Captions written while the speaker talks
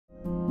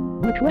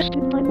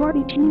Requested by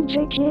Martee Teves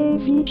aka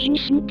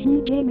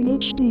VGCP Gaming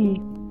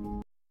HD.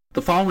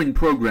 The following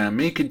program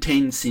may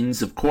contain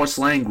scenes of coarse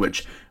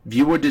language.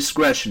 Viewer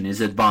discretion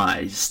is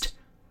advised.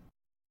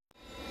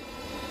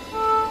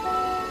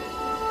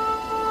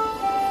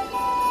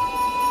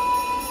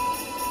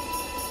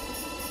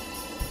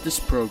 This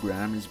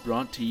program is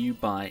brought to you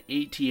by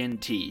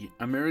AT&T,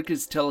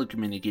 America's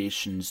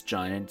telecommunications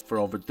giant for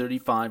over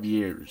 35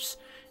 years,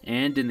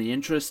 and in the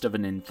interest of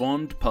an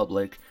informed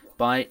public,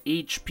 by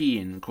HP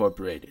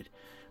Incorporated,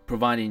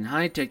 providing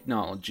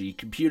high-technology,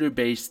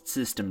 computer-based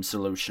system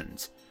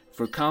solutions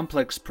for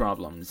complex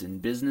problems in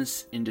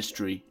business,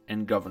 industry,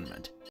 and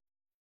government.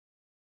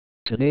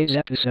 Today's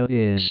episode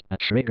is A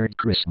Triggered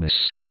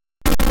Christmas.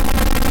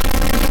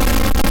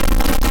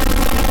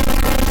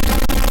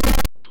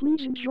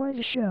 Please enjoy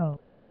the show.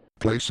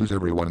 Places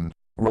everyone.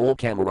 Roll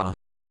camera.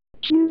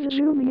 Cue the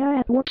zooming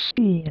at warp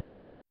speed.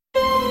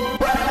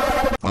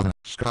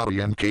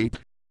 Scotty and Kate.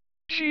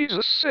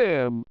 Jesus,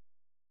 Sam.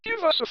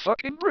 Give us a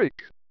fucking break.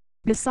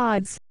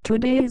 Besides,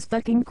 today is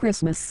fucking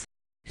Christmas.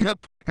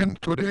 Yep,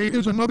 and today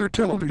is another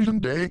television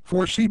day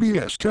for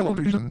CBS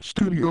Television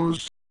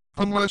Studios.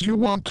 Unless you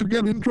want to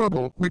get in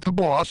trouble with the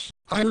boss,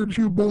 I urge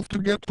you both to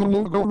get the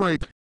logo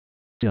right.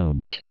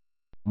 Don't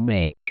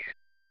make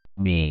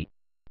me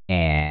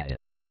add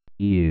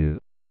you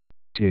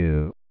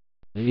to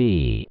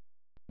the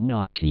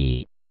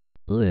naughty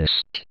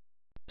list,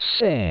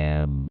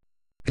 Sam.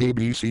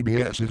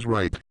 KABC-CBS is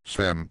right,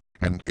 Sam,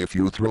 and if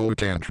you throw a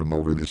tantrum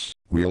over this,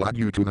 we'll add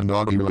you to the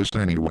naughty list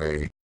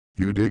anyway.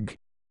 You dig?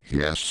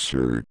 Yes,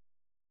 sir.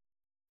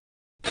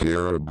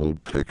 Terrible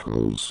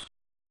pickles.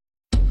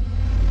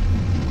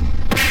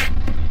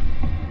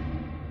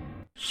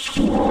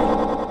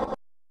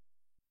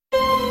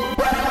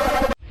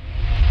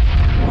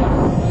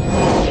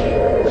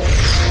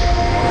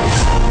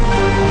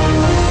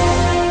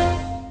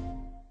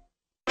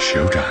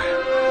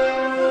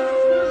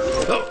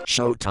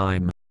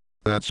 Showtime.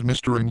 That's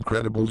Mr.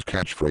 Incredible's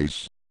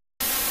catchphrase.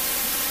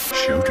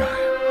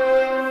 Showtime.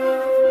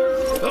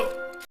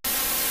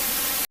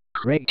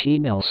 Craig T.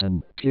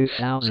 Nelson,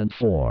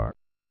 2004.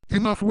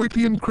 Enough with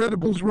the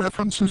Incredibles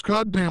references,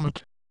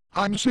 goddammit.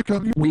 I'm sick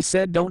of you. We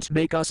said don't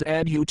make us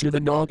add you to the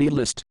naughty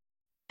list.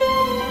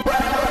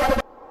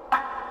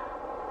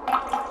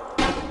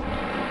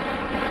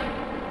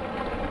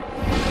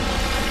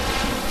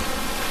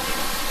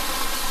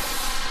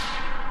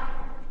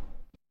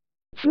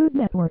 Food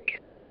Network.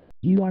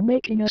 You are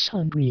making us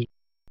hungry.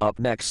 Up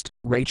next,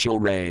 Rachel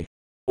Ray.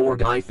 Or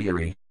Guy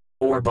Fieri.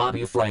 Or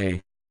Bobby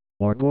Flay.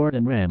 Or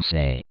Gordon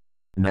Ramsay.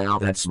 Now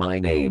that's my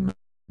name.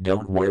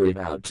 Don't worry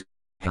about.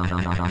 Ruffle,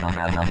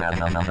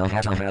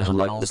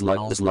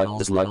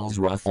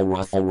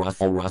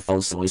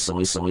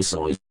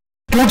 soy.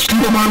 Don't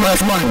steal my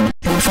last line,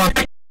 you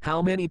fuck.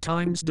 How many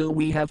times do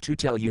we have to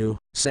tell you,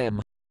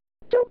 Sam?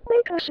 Don't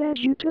make us add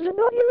you to the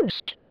naughty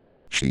list.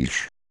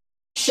 Sheesh.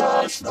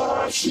 Stop.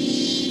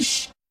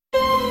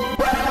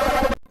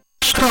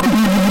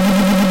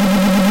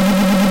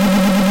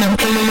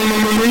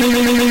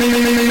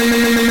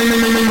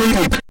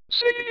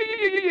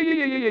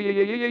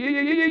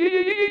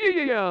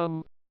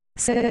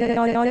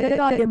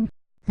 Sam.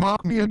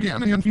 Mock me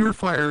again and you're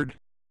fired.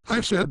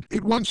 I said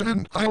it once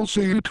and I'll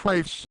say it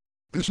twice.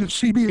 This is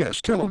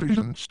CBS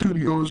Television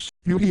Studios,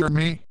 you hear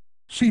me?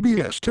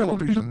 CBS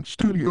Television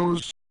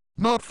Studios.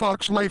 Not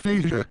Fox Life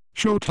Asia,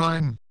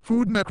 Showtime,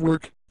 Food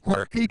Network,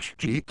 or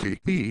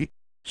HGTV.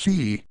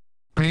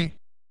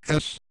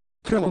 CBS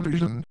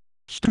Television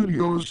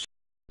Studios.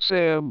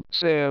 Sam.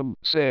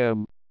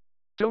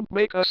 Don't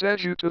make us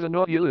add you to the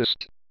naughty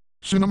list.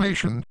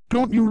 Cinemation,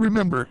 don't you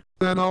remember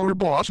that our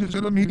boss is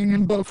at a meeting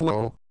in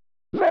Buffalo?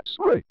 That's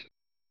right.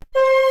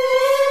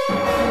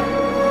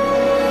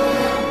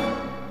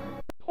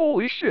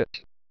 Holy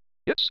shit.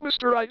 It's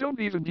Mr. I don't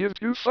even give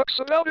two fucks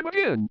about him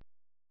again.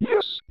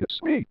 Yes,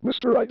 it's me,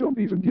 Mr. I don't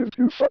even give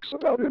two fucks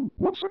about him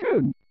once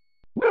again.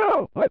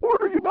 Now, I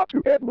order you not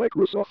to add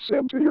Microsoft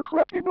Sam to your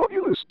crappy naughty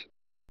list.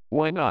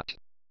 Why not?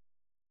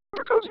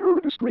 Because you're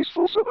a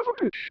disgraceful son of a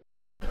bitch.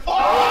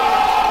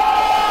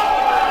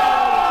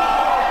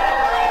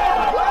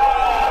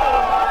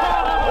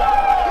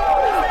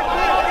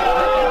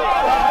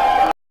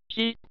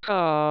 Keep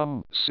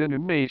calm,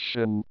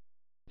 Cinemation.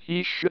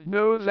 He should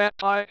know that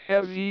I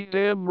have the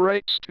damn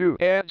rights to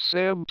add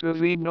Sam to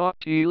the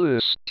naughty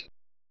list.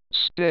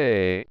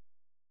 Stay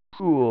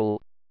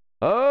cool.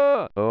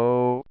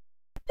 Uh-oh.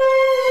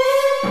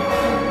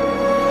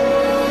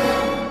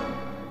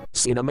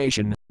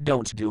 Cinemation,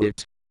 don't do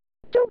it.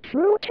 Don't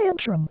throw a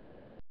tantrum.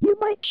 You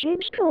might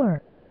change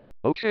color.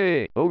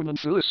 Okay, Owen and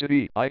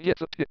Felicity, I get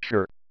the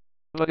picture.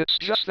 But it's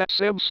just that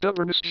Sam's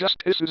stubbornness just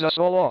pisses us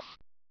all off.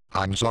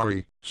 I'm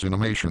sorry,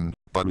 Cinemation,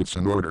 but it's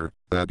an order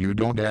that you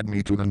don't add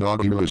me to the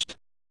naughty list.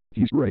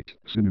 He's right,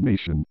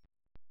 Cinemation.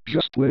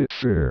 Just play it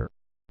fair.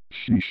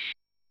 Sheesh.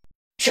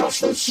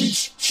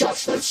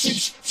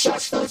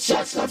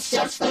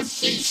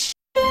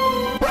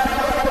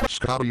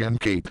 Scotty and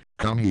Kate,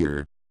 come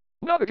here.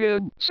 Not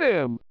again,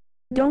 Sam.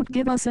 Don't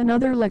give us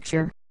another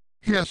lecture.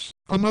 Yes,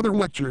 another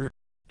lecture.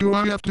 Do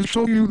I have to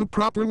show you the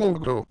proper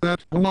logo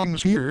that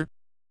belongs here?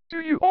 Do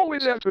you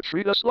always have to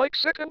treat us like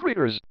second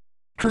graders?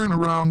 Turn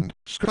around,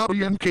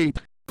 Scotty and Kate.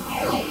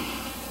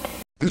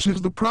 This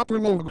is the proper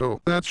logo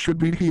that should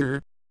be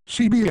here.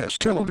 CBS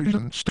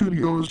Television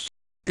Studios.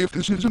 If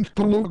this isn't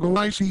the logo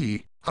I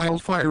see, I'll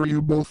fire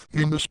you both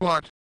in the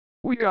spot.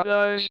 We got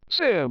eyes,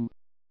 Sam.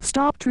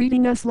 Stop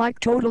treating us like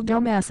total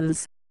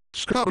dumbasses.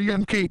 Scotty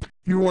and Kate,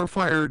 you are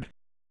fired.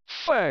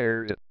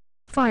 Fired.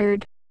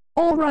 Fired.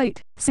 All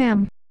right,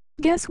 Sam.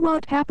 Guess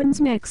what happens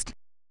next?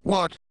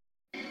 What?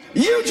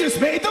 You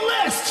just made the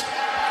list!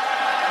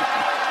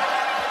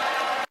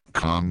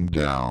 Calm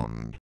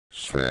down,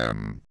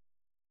 Sam.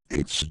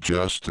 It's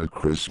just a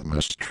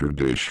Christmas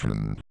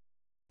tradition.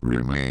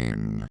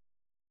 Remain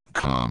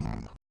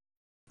calm.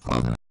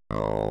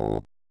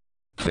 Oh.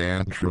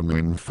 Tantrum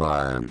in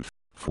 5,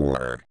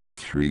 4,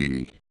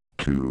 3,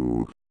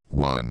 2,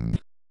 1.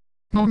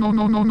 No, damn,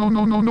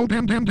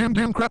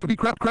 crappity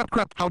crap.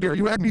 How dare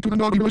you add me to the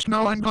naughty list?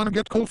 Now I'm gonna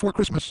get cold for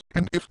Christmas.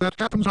 And if that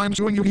happens, I'm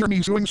suing you, hear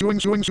me, suing.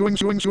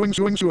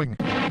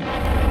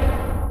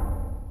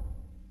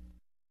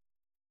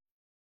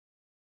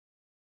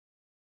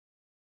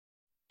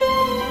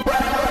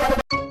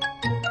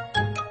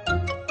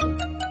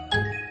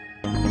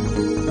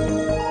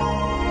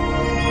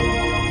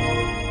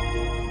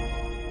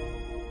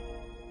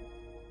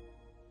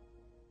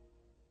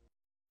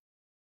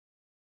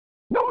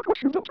 Now look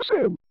what you've done to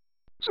Sam.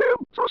 Sam,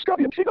 throw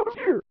Scotty and Kate out of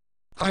here.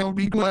 I'll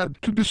be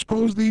glad to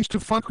dispose these two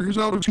fuckers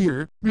out of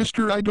here,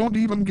 mister. I don't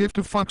even give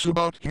two fucks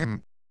about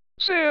him.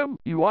 Sam,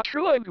 you watch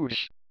your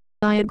language.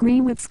 I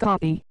agree with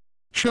Scotty.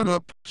 Shut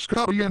up,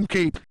 Scotty and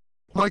Kate.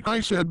 Like I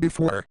said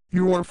before,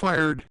 you are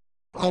fired.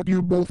 Out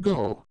you both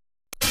go.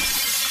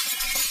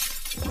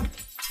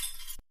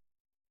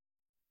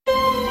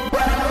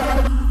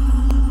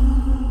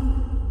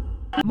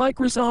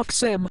 Microsoft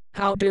Sam,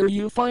 how dare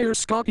you fire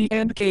Scotty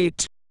and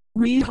Kate?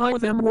 Rehire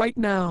them right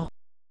now.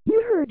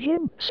 You heard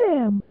him,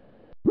 Sam.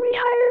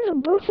 Rehire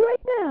them both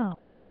right now.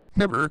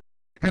 Never.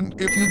 And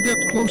if you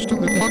get close to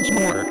them once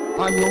more,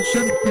 I will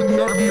send in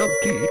the army of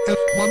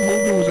TF1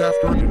 Logos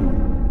after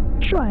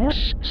you. Try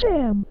us,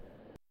 Sam.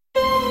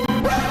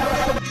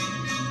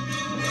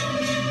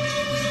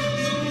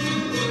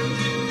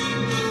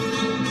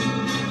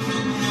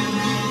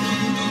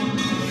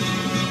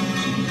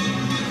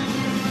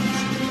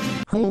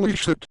 Holy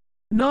shit.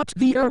 Not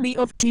the army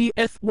of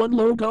TF1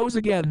 Logos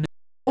again.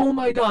 Oh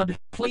my god,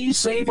 please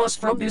save us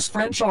from this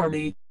French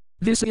army.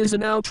 This is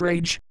an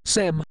outrage,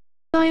 Sam.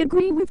 I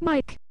agree with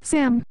Mike,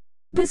 Sam.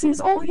 This is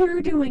all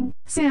you're doing,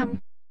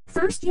 Sam.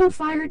 First you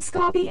fired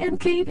Scotty and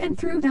Kate and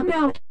threw them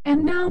out,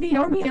 and now the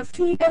army of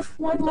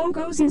TF1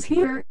 Logos is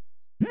here.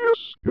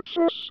 Yes, it's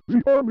us,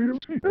 the army of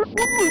TF1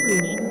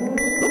 Logos.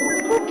 And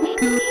we've come to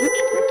scare 6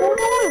 people in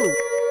a row.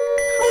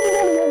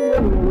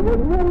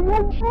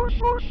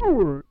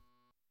 Sure.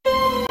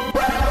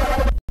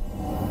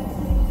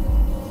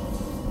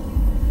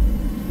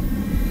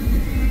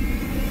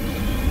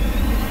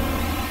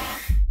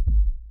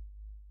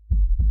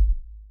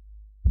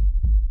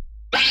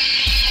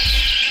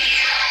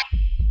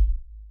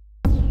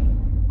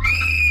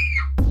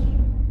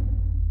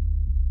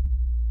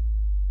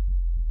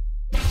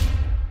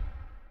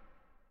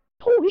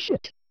 Holy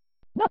shit.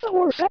 Not the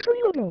horror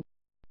factory logo.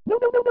 No.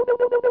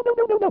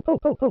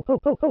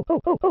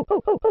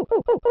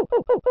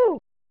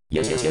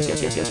 Yes.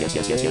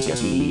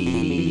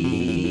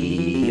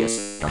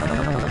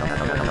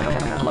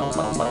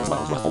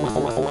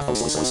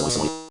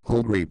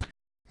 Oh great.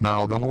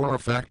 Now the Horror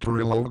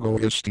Factory logo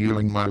is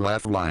stealing my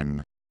laugh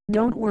line.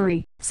 Don't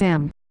worry,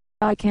 Sam.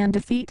 I can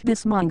defeat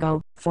this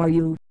Mongo for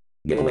you.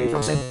 Get away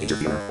from Sam,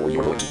 interferer, or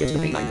you're going to get the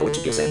pain I'm going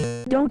to give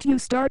Sam. Don't you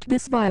start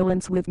this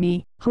violence with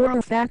me,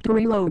 Horror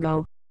Factory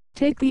logo.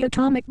 Take the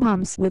atomic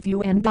bombs with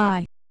you and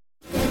die.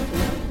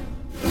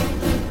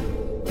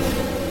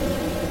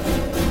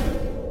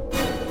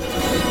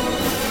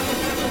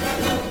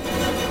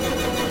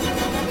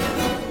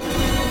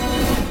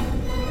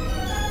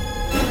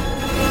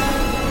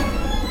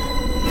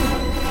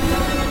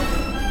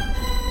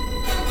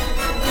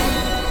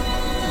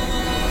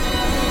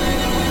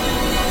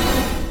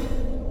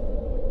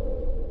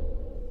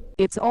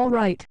 It's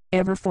alright,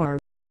 Everfor.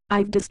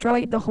 I've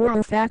destroyed the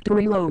Horror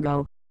Factory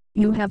logo.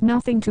 You have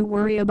nothing to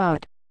worry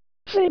about.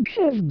 Thank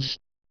heavens.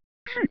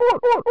 Now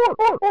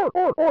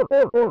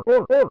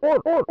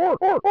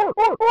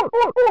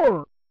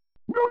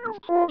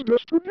you've caused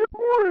us to get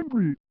more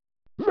angry.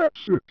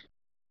 That's it.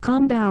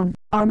 Calm down,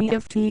 army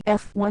of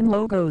TF1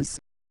 Logos.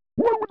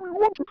 Why would we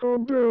want to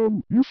calm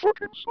down, you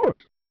fucking slut?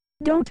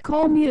 Don't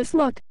call me a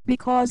slut,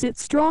 because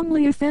it's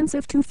strongly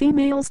offensive to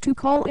females to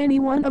call any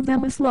one of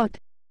them a slut.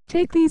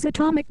 Take these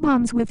atomic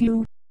bombs with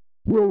you.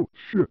 Well,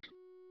 shit.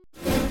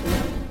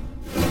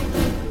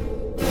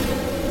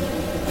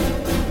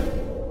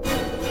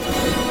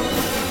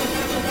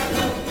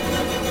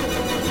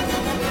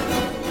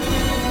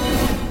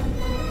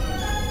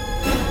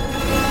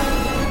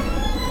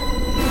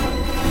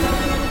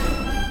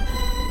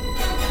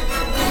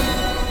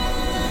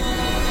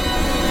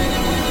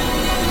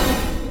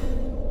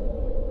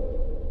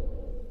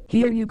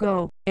 Here you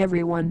go,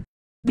 everyone.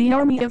 The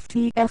army of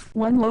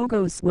TF1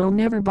 Logos will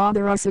never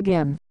bother us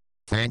again.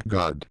 Thank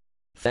God.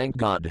 Thank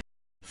God.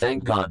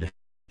 Thank God.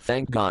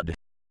 Thank God.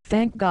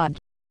 Thank God.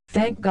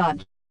 Thank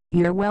God.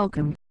 You're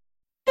welcome.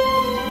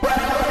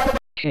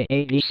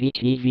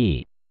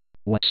 KABC-TV.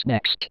 What's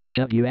next,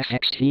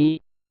 WFXT?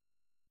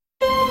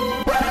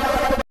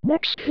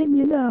 Next thing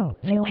you know,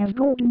 they'll have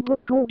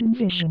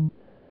Goldenvision.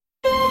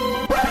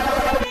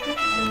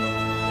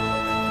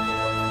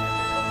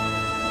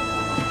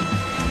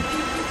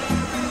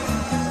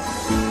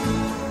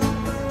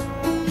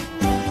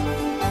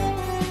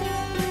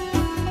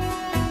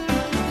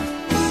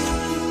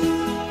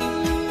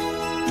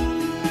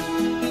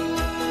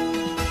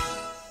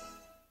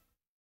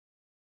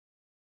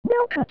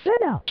 Now cut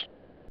that out.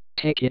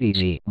 Take it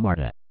easy,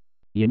 Marta.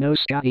 You know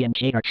Scotty and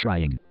Kate are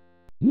trying.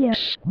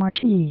 Yes,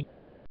 Martee.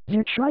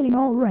 They're trying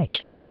all right.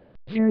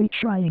 Very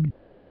trying.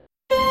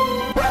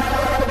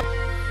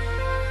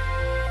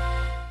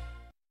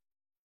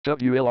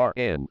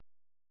 WLRN,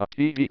 a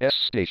TBS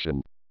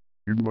station.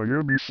 In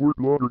Miami, Fort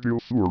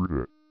Lauderdale,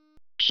 Florida.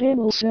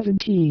 Channel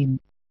 17.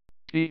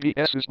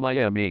 TBS is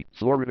Miami,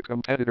 Florida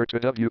competitor to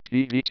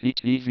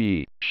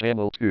WPIX-TV,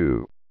 Channel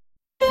 2.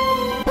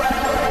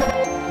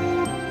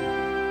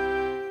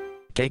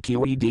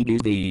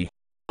 KQED-TV.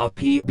 A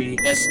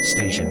PBS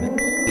station.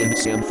 In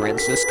San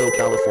Francisco,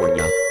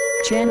 California.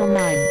 Channel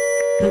 9.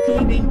 The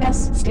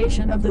PBS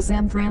station of the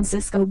San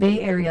Francisco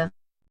Bay Area.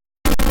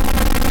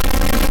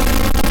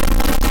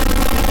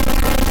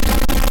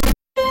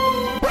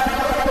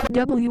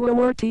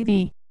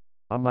 WOR-TV.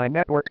 On my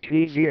network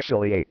TV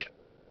affiliate.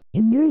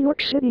 In New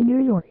York City,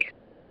 New York.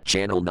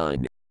 Channel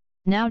 9.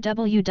 Now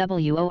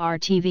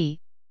WWOR-TV,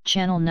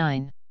 Channel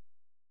 9.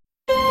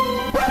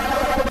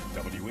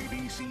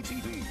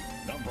 WABC-TV,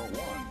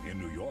 #1 in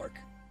New York.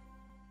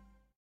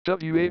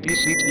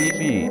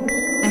 WABC-TV.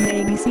 An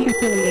ABC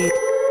affiliate.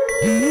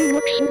 In New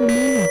York City,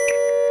 New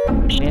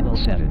York. Channel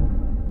 7.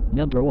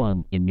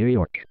 #1 in New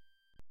York.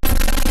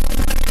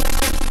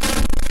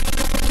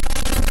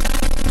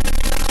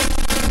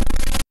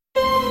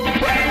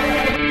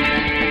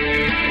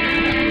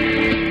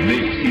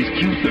 This is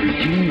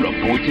Q13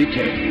 Reported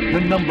 10, the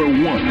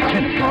 #1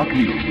 10 O'clock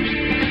news.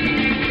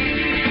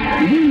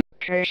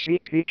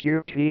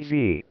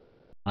 KCPQ-TV.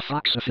 A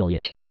Fox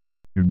affiliate.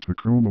 In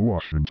Tacoma,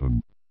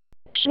 Washington.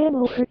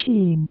 Channel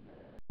 13.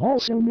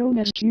 Also known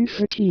as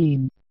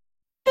Q13.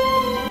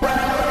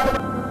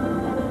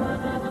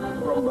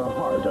 From the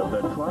heart of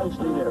the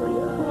tri-state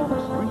area,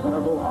 street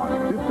level on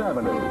 5th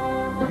Avenue,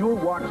 you're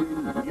watching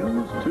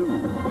News 2.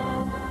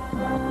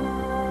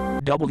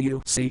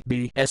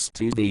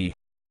 WCBS-TV.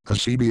 A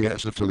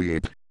CBS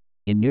affiliate.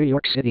 In New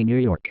York City, New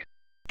York.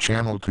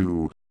 Channel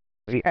 2.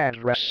 The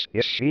address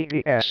is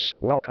CBS.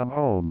 Welcome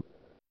home.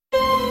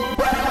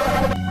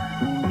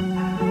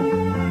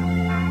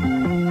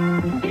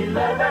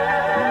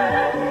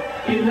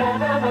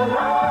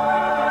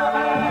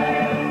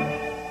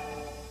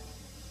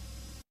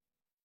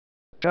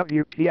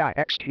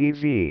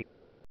 WPIX-TV.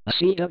 A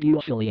CW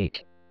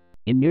affiliate.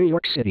 In New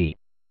York City.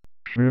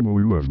 Channel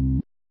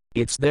 11.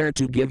 It's there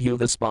to give you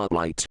the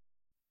spotlight.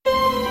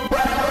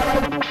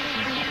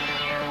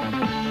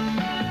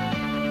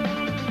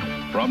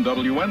 From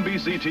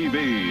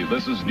WNBC-TV,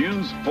 this is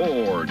News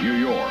 4 New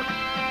York,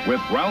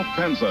 with Ralph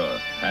Penza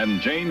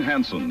and Jane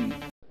Hansen.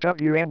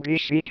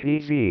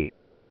 WNBC-TV.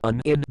 An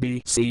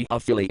NBC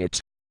affiliate.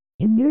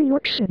 In New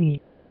York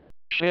City.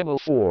 Channel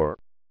 4.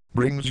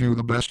 Brings you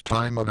the best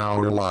time of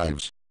our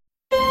lives.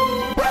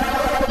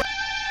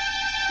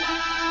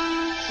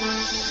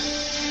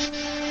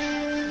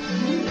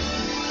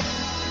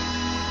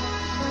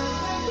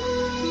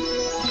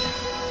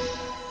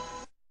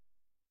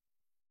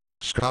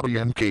 Scotty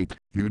and Kate,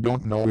 you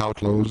don't know how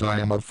close I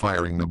am of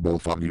firing the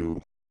both of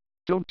you.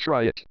 Don't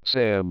try it,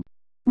 Sam.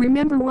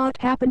 Remember what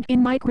happened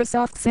in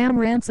Microsoft Sam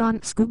rants on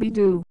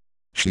Scooby-Doo.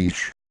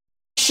 Sheesh.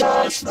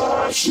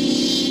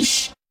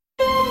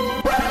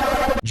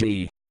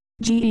 G.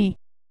 GE.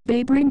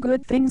 They bring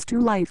good things to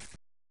life.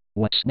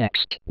 What's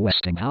next,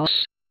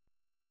 Westinghouse?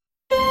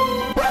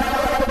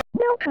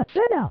 Now cut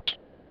that out.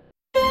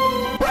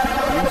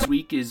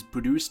 Newsweek is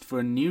produced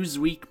for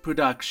Newsweek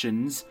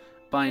Productions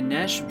by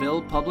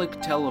Nashville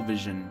Public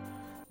Television,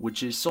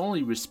 which is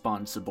solely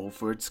responsible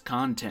for its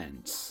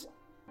contents.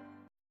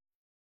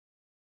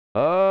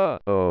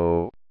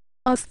 Uh-oh.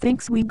 Us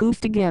thinks we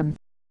goofed again.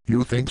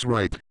 You think's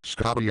right,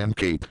 Scotty and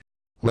Kate.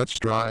 Let's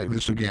try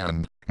this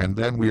again, and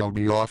then we'll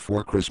be off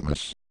for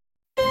Christmas.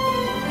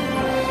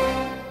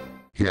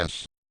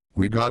 Yes,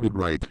 we got it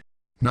right.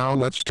 Now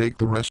let's take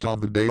the rest of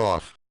the day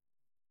off.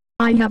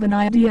 I have an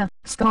idea,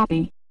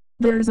 Scotty.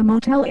 There's a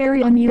motel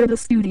area near the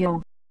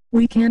studio.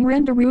 We can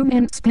rent a room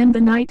and spend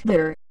the night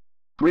there.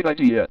 Great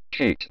idea,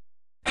 Kate.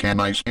 Can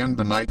I spend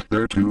the night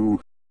there too?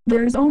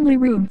 There's only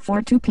room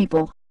for 2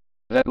 people.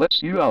 That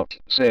lets you out,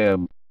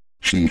 Sam.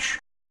 Sheesh.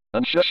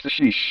 And shush the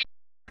sheesh.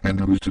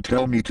 And who's to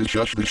tell me to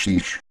shush the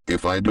sheesh,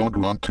 if I don't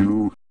want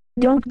to?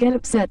 Don't get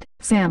upset,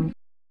 Sam.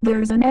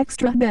 There's an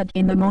extra bed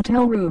in the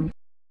motel room.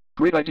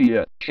 Great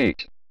idea,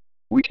 Kate.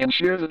 We can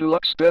share the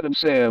deluxe bed and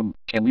Sam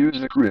can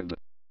use the crib.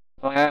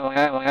 Ruffle,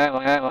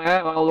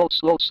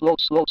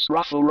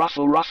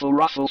 ruffle, ruffle,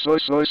 ruffle, soy,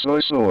 soy, soy,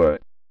 soy.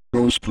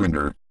 Go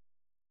Splinter.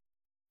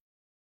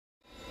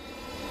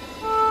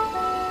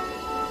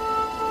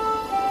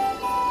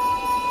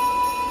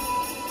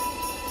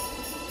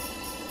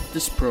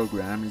 This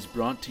program is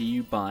brought to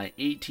you by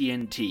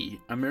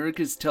AT&T,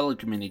 America's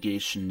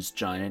telecommunications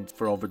giant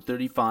for over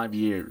 35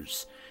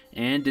 years,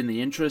 and in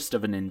the interest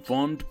of an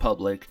informed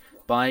public,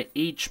 by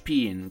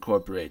HP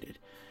Incorporated,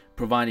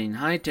 providing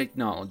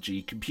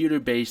high-technology,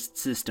 computer-based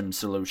system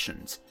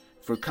solutions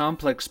for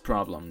complex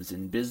problems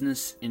in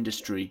business,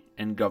 industry,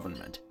 and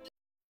government.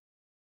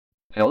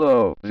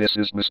 Hello, this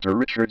is Mr.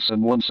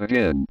 Richardson once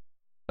again.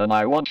 And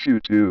I want you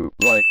to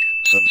like,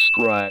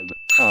 subscribe,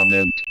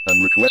 comment,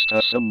 and request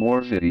us some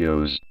more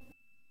videos.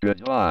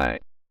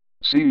 Goodbye.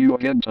 See you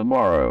again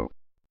tomorrow.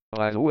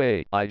 By the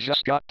way, I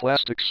just got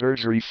plastic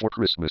surgery for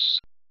Christmas.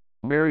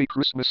 Merry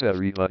Christmas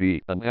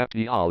everybody and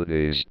happy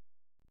holidays.